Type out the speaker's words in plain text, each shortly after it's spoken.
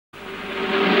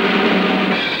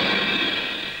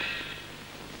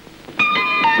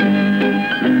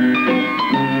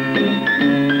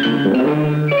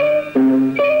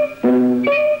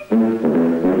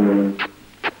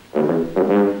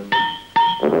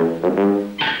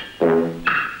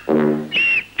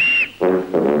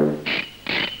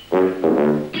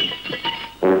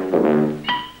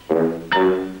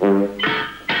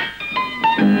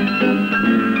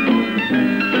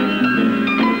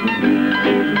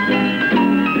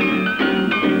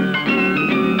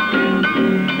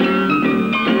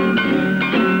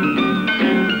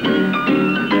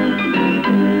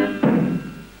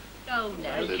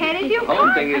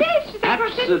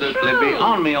Absolutely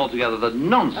beyond me altogether, the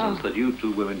nonsense that you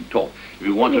two women talk. If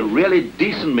you want a really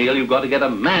decent meal, you've got to get a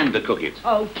man to cook it.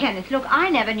 Oh, Kenneth, look, I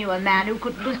never knew a man who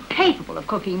was capable of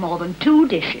cooking more than 2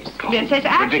 dishes. Yes,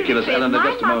 that's ridiculous, Eleanor.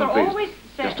 Just a moment, please.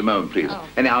 Just a moment, please. Oh.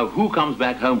 Anyhow, who comes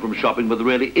back home from shopping with the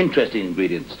really interesting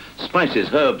ingredients? Spices,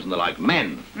 herbs, and the like.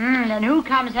 Men. And who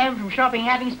comes home from shopping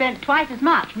having spent twice as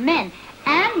much? Men.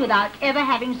 And without ever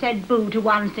having said boo to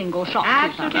one single shopkeeper.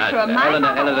 Absolutely true.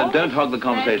 Eleanor, don't hog the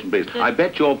conversation, please. I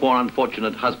bet your poor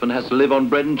unfortunate husband has to live on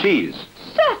bread and cheese.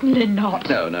 Certainly not.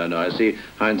 No. I see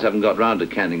Heinz haven't got round to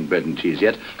canning bread and cheese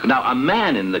yet. But now, a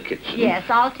man in the kitchen... Yes,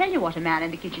 I'll tell you what a man in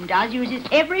the kitchen does. Uses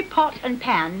every pot and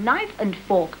pan, knife and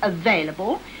fork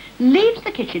available. Leaves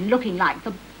the kitchen looking like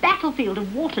the battlefield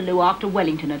of Waterloo after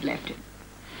Wellington had left it.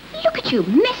 Look at you,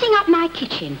 messing up my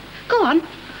kitchen. Go on.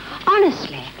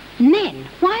 Honestly, men,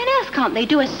 why on earth can't they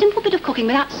do a simple bit of cooking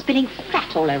without spilling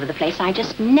fat all over the place? I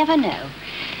just never know.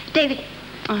 David,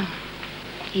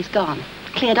 he's gone.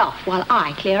 Cleared off while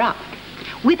I clear up.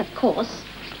 With, of course,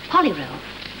 polyroll.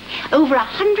 Over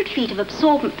 100 feet of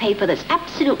absorbent paper that's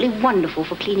absolutely wonderful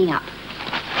for cleaning up.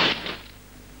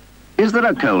 Is there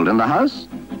a cold in the house?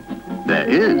 There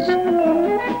is.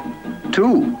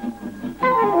 2.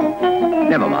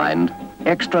 Never mind.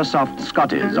 Extra soft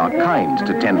Scotties are kind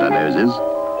to tender noses.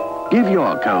 Give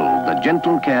your cold the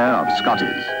gentle care of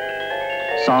Scotties.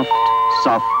 Soft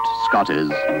Scotties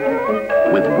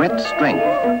with wet strength.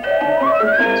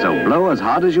 So blow as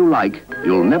hard as you like,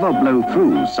 you'll never blow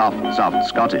through soft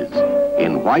Scotties.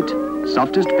 In white,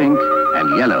 softest pink,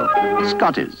 and yellow,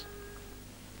 Scotties.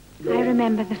 I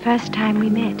remember the first time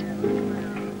we met.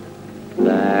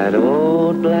 That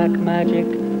old black magic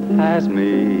has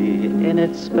me in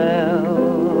its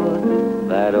spell.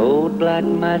 That old black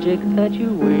magic that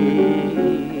you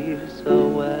weave so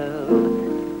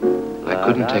well. I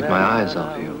couldn't take my eyes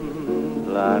off you.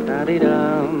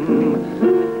 La-da-dee-dum.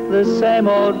 The same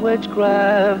old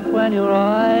witchcraft when your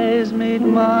eyes meet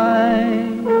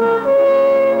mine.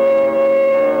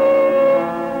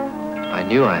 I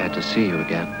knew I had to see you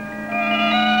again.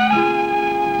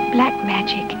 Black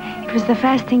magic. It was the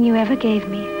first thing you ever gave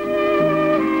me.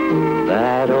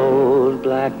 That old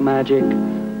black magic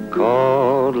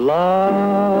called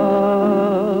love.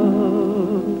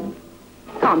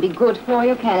 Can't be good for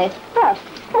you, can it? But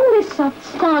all this soft,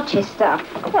 starchy stuff.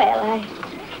 Well, I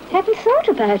hadn't thought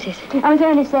about it. I was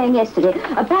only saying yesterday,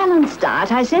 a balanced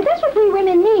diet. I said that's what we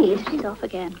women need. She's off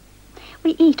again.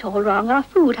 We eat all wrong. Our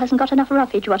food hasn't got enough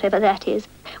roughage, whatever that is.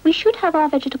 We should have our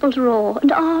vegetables raw,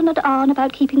 and on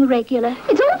about keeping regular.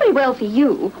 It's all very well for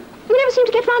you. You never seem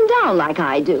to get run down like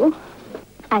I do.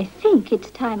 I think it's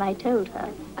time I told her.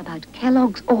 About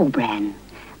Kellogg's All-Bran,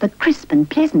 the crisp and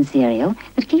pleasant cereal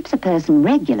that keeps a person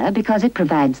regular because it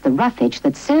provides the roughage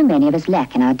that so many of us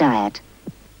lack in our diet.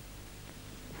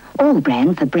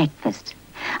 All-Bran for breakfast.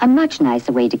 A much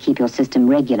nicer way to keep your system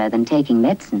regular than taking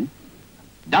medicine.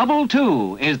 Double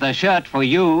 2 is the shirt for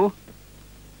you.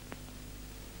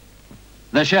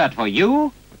 The shirt for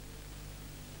you.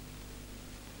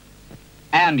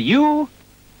 And you.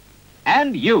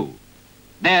 And you.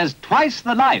 There's twice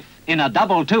the life in a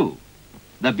double 2.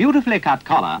 The beautifully cut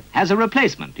collar has a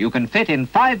replacement you can fit in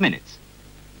 5 minutes.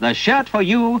 The shirt for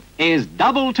you is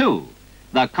double 2.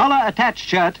 The collar-attached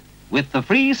shirt with the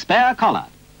free spare collar.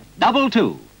 Double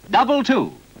 2, double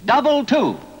 2, double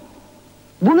 2.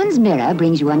 Woman's Mirror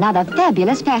brings you another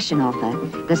fabulous fashion offer.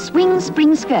 The Swing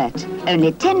Spring Skirt,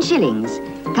 only 10 shillings.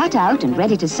 Cut out and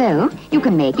ready to sew, you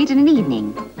can make it in an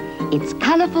evening. It's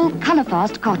colourful,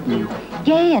 colour-fast cotton,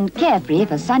 gay and carefree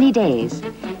for sunny days.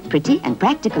 Pretty and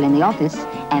practical in the office,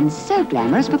 and so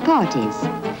glamorous for parties.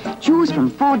 Choose from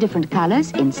 4 different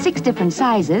colours in 6 different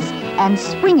sizes, and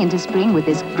swing into spring with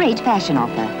this great fashion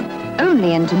offer.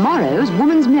 Only in tomorrow's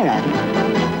Woman's Mirror.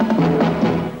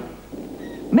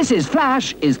 Mrs.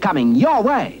 Flash is coming your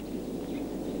way.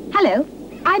 Hello,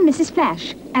 I'm Mrs.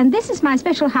 Flash, and this is my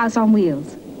special house on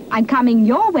wheels. I'm coming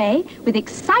your way with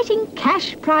exciting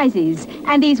cash prizes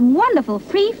and these wonderful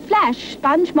free Flash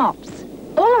sponge mops.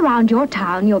 All around your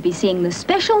town, you'll be seeing the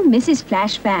special Mrs.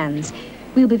 Flash vans.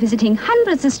 We'll be visiting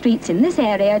hundreds of streets in this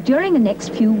area during the next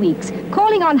few weeks,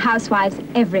 calling on housewives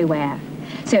everywhere.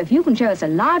 So if you can show us a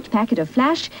large packet of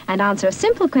Flash and answer a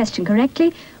simple question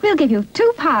correctly, we'll give you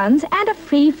 £2 and a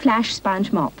free Flash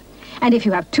sponge mop. And if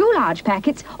you have 2 large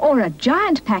packets or a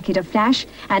giant packet of Flash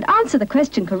and answer the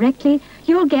question correctly,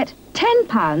 you'll get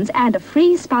 £10 and a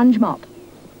free sponge mop.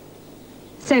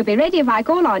 So be ready if I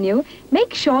call on you.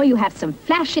 Make sure you have some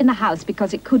Flash in the house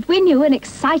because it could win you an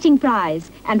exciting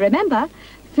prize. And remember,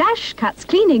 Flash cuts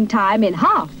cleaning time in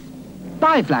half.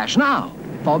 Buy Flash now,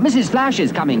 for Mrs. Flash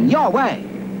is coming your way.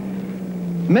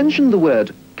 Mention the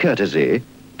word courtesy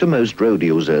to most road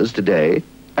users today,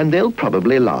 and they'll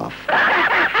probably laugh.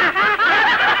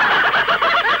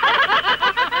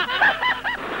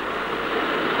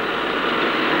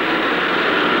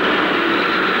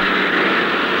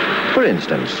 For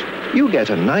instance, you get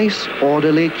a nice,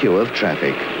 orderly queue of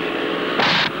traffic.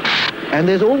 And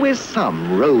there's always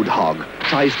some road hog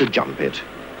tries to jump it.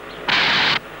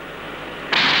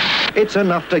 It's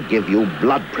enough to give you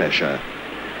blood pressure.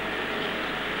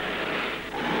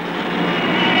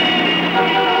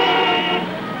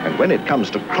 And when it comes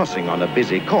to crossing on a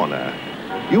busy corner,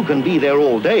 you can be there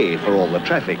all day for all the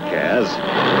traffic cares.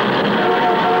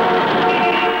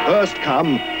 First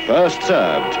come, first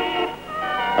served.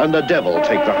 And the devil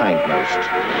take the hindmost.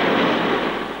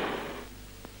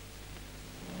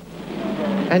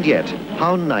 And yet,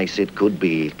 how nice it could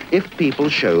be if people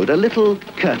showed a little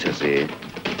courtesy,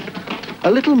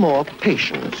 a little more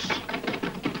patience.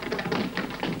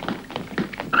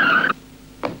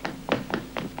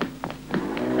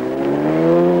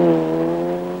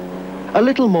 A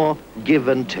little more give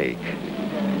and take.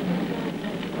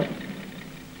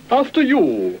 After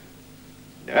you.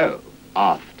 No,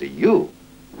 after you.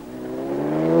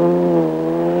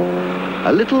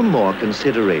 A little more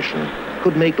consideration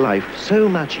could make life so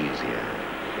much easier.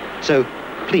 So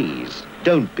please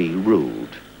don't be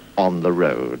rude on the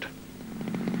road.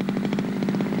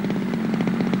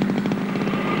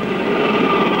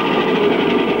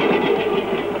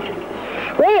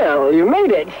 Well, you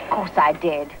made it. Of course I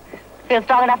did. Feel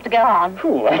strong enough to go on?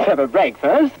 Ooh, let's have a break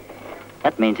first.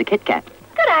 That means a Kit Kat.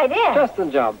 Good idea. Just the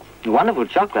job. Wonderful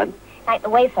chocolate. Like the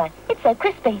wafer. It's so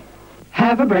crispy.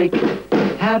 Have a break.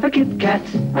 Have a Kit Kat.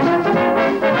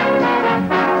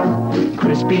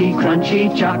 Crispy,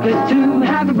 crunchy chocolate too.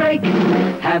 Have a break.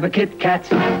 Have a Kit Kat.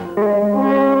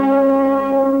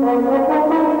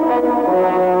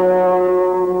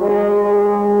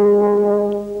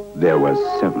 There were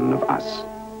 7 of us.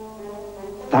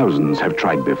 Thousands have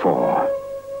tried before.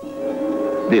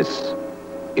 This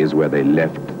is where they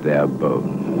left their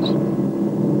bones.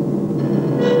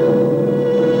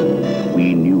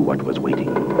 We knew what was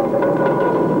waiting.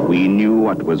 We knew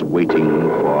what was waiting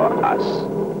for us.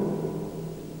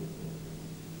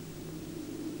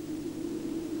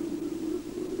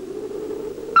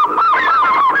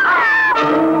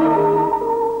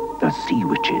 The sea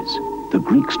witches. The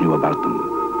Greeks knew about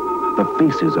them. The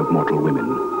faces of mortal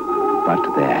women.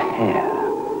 But their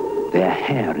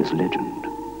hair is legend.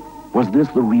 Was this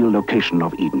the real location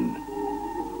of Eden?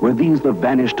 Were these the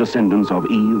vanished descendants of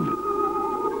Eve?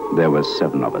 There were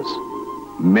 7 of us.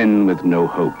 Men with no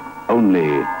hope, only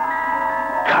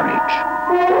courage.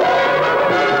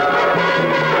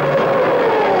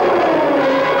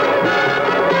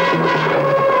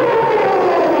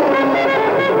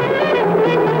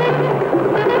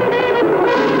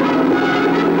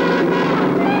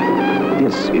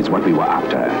 This is what we were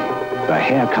after. The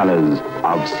hair colors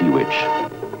of Sea Witch.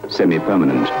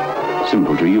 Semi-permanent,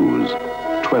 simple to use.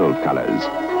 12 colors.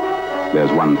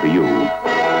 There's one for you.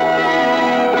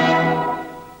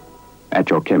 At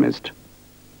your chemist.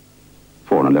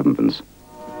 4 11pence.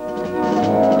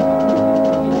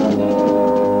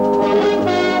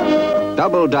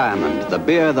 Double Diamond, the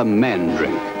beer the men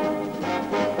drink.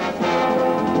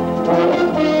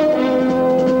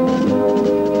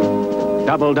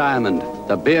 Double Diamond,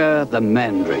 the beer the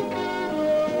men drink.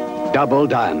 Double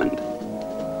Diamond.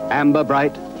 Amber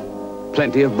bright,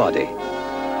 plenty of body.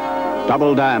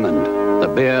 Double Diamond, the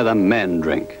beer the men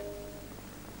drink.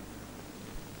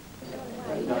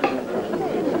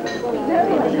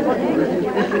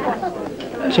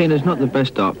 Tina's not the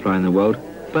best dart player in the world,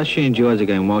 but she enjoys the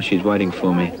game while she's waiting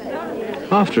for me.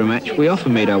 After a match, we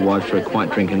often meet our wives for a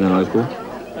quiet drink in the local.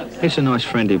 It's a nice,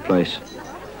 friendly place.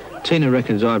 Tina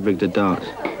reckons I've rigged the darts.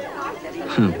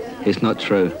 It's not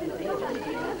true.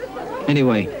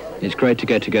 Anyway, it's great to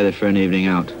get together for an evening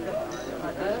out.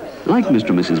 Like Mr.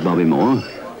 and Mrs. Bobby Moore,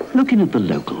 looking at the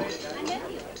local.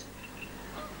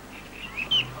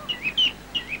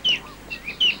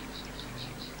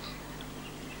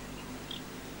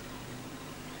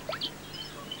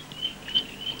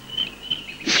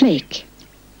 Flake.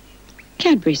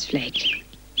 Cadbury's Flake.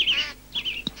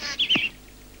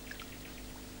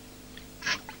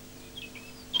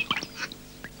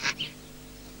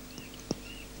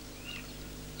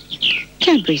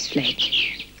 Cadbury's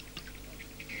flake.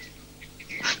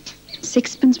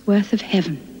 6pence worth of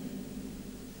heaven.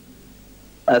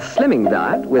 A slimming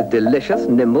diet with delicious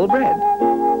Nimble bread.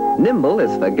 Nimble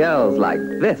is for girls like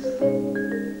this.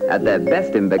 At their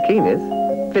best in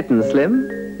bikinis, fit and slim,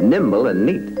 nimble and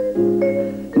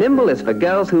neat. Nimble is for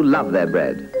girls who love their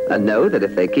bread and know that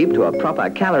if they keep to a proper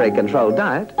calorie-controlled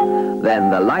diet, then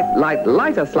the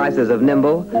lighter slices of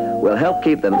Nimble will help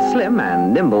keep them slim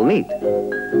and nimble neat.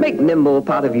 Make Nimble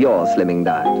part of your slimming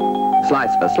diet.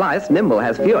 Slice for slice, Nimble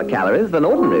has fewer calories than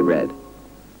ordinary bread.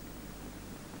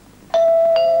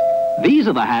 These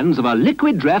are the hands of a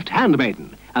liquid draft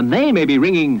handmaiden, and they may be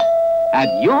ringing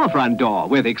at your front door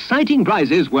with exciting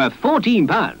prizes worth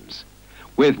 £14.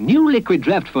 With new liquid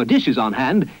draft for dishes on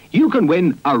hand, you can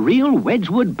win a real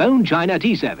Wedgwood bone china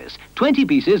tea service, 20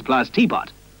 pieces plus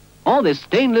teapot. Or this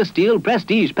stainless steel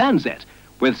prestige pan set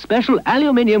with special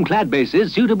aluminium clad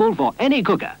bases suitable for any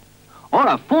cooker. Or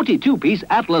a 42-piece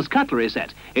Atlas cutlery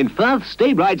set in Firth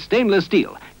Stay Bright stainless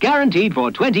steel, guaranteed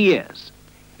for 20 years.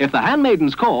 If the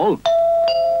handmaidens call,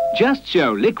 just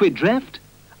show liquid draft,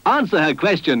 answer her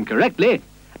question correctly,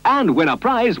 and win a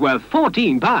prize worth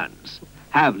 £14.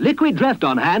 Have liquid draft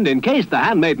on hand in case the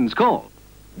handmaidens call.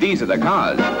 These are the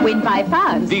cars. Win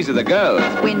 £5. These are the girls.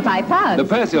 Win £5. The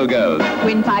Persil girls.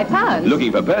 Win £5.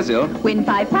 Looking for Persil. Win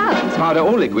 £5. Powder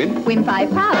or liquid. Win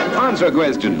 £5. Answer a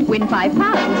question. Win £5.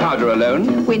 Powder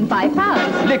alone. Win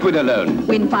 £5. Liquid alone.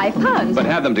 Win £5. But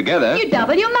have them together. You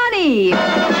double your money.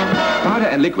 Powder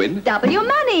and liquid. Double your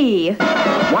money.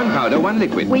 One powder, one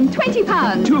liquid. Win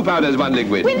 £20. Two powders, one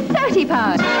liquid. Win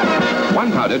 £30.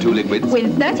 One powder, two liquids.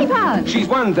 Win £30. She's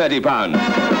won £30.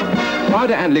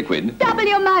 Powder and liquid. Double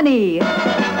your money.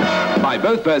 Buy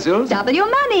both Persils. Double your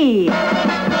money.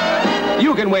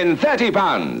 You can win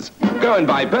 £30. Go and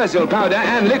buy Persil powder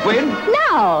and liquid.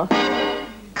 Now.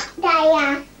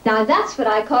 Now that's what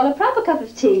I call a proper cup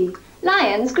of tea.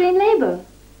 Lion's Green Label.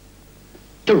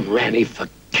 Granny for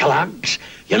Kellogg's.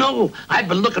 You know, I've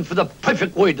been looking for the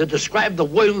perfect word to describe the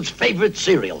world's favorite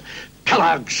cereal.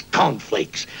 Kellogg's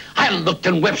Cornflakes. I looked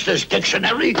in Webster's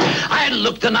Dictionary. I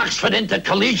looked in Oxford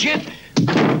Intercollegiate.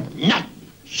 Nothing.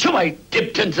 So I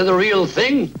dipped into the real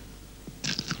thing.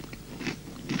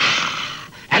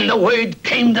 And the word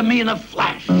came to me in a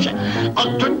flash.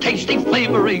 Ultra tasty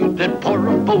flavoring that pour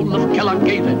a bowl of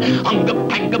Kelloggated, Unga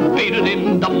Panga baited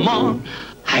in the morn.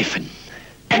 Hyphen.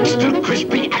 Extra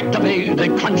crispy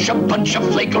activated, crunch a bunch of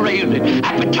flakerated,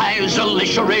 appetizer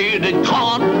lisherated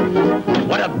corn.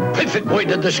 What a perfect way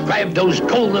to describe those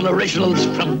golden originals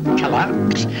from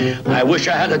Kellogg's. I wish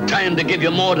I had the time to give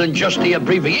you more than just the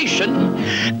abbreviation.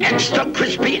 Extra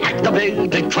crispy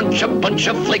activated, crunch a bunch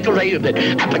of flakerated,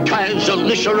 appetizer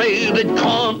lisherated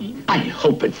corn. I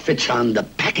hope it fits on the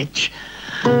package.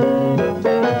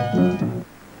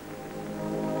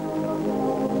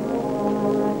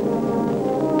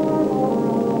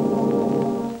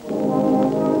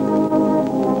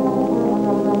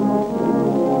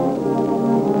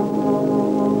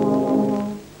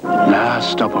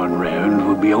 Stop on round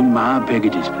would be old Ma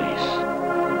Peggotty's place.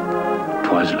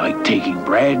 'Twas like taking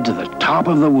bread to the top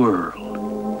of the world.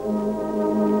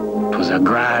 'Twas a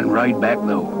grand ride back,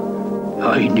 though.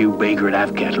 I knew baker at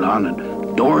half kettle on,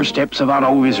 and doorsteps of hot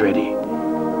always ready.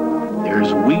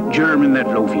 There's wheat germ in that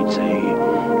loaf, you'd say.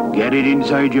 Get it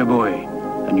inside you, boy,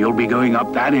 and you'll be going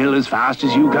up that hill as fast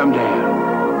as you come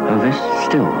down. Though this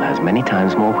still has many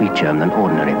times more wheat germ than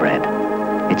ordinary bread,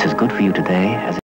 it's as good for you today as